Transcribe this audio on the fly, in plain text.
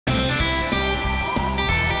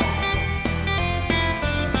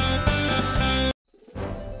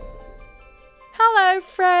Hello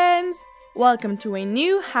friends! Welcome to a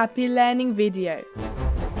new Happy Learning video.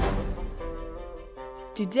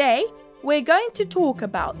 Today, we're going to talk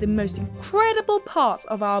about the most incredible part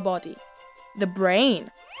of our body, the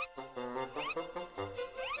brain.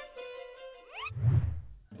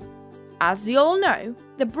 As you all know,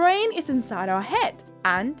 the brain is inside our head,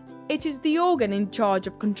 and it is the organ in charge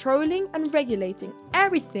of controlling and regulating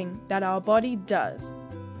everything that our body does.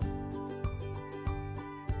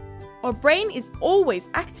 Our brain is always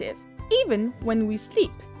active, even when we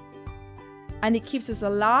sleep. And it keeps us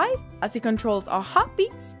alive as it controls our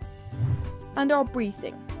heartbeats and our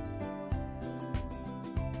breathing.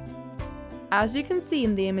 As you can see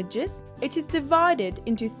in the images, it is divided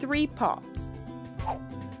into three parts: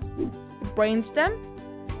 the brainstem,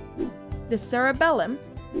 the cerebellum,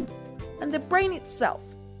 and the brain itself.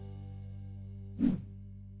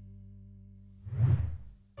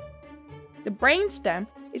 The brainstem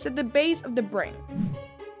is at the base of the brain.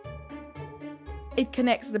 It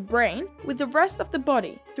connects the brain with the rest of the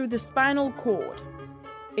body through the spinal cord.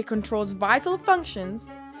 It controls vital functions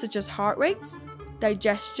such as heart rates,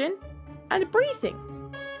 digestion, and breathing.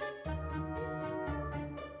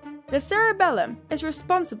 The cerebellum is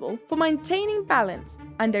responsible for maintaining balance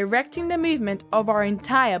and directing the movement of our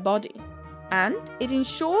entire body, and it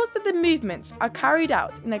ensures that the movements are carried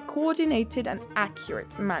out in a coordinated and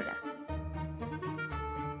accurate manner.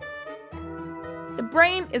 The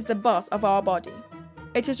brain is the boss of our body.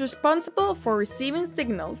 It is responsible for receiving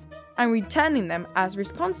signals and returning them as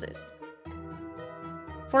responses.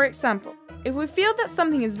 For example, if we feel that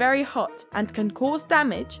something is very hot and can cause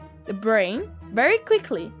damage, the brain very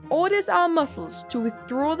quickly orders our muscles to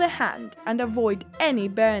withdraw the hand and avoid any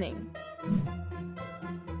burning.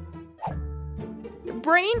 The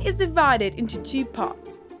brain is divided into two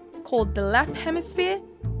parts, called the left hemisphere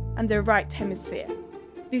and the right hemisphere.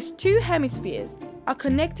 These two hemispheres are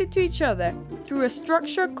connected to each other through a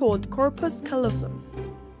structure called corpus callosum,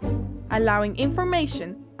 allowing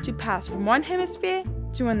information to pass from one hemisphere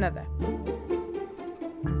to another.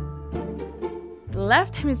 The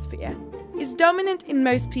left hemisphere is dominant in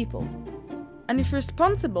most people and is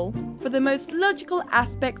responsible for the most logical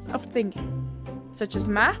aspects of thinking, such as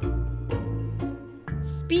math,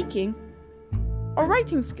 speaking, or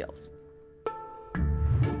writing skills.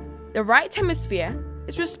 The right hemisphere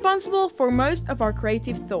is responsible for most of our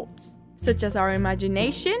creative thoughts, such as our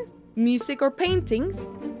imagination, music or paintings,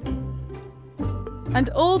 and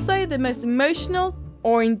also the most emotional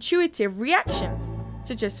or intuitive reactions,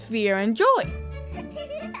 such as fear and joy.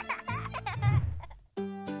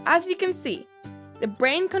 As you can see, the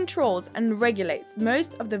brain controls and regulates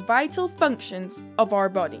most of the vital functions of our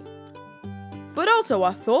body, but also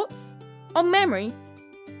our thoughts, our memory,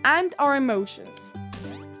 and our emotions.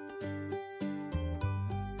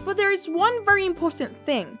 But there is one very important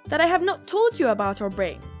thing that I have not told you about our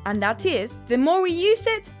brain, and that is, the more we use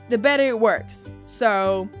it, the better it works.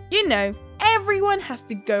 So, you know, everyone has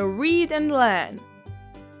to go read and learn.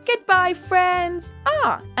 Goodbye, friends!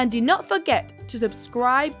 And do not forget to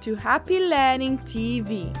subscribe to Happy Learning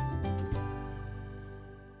TV.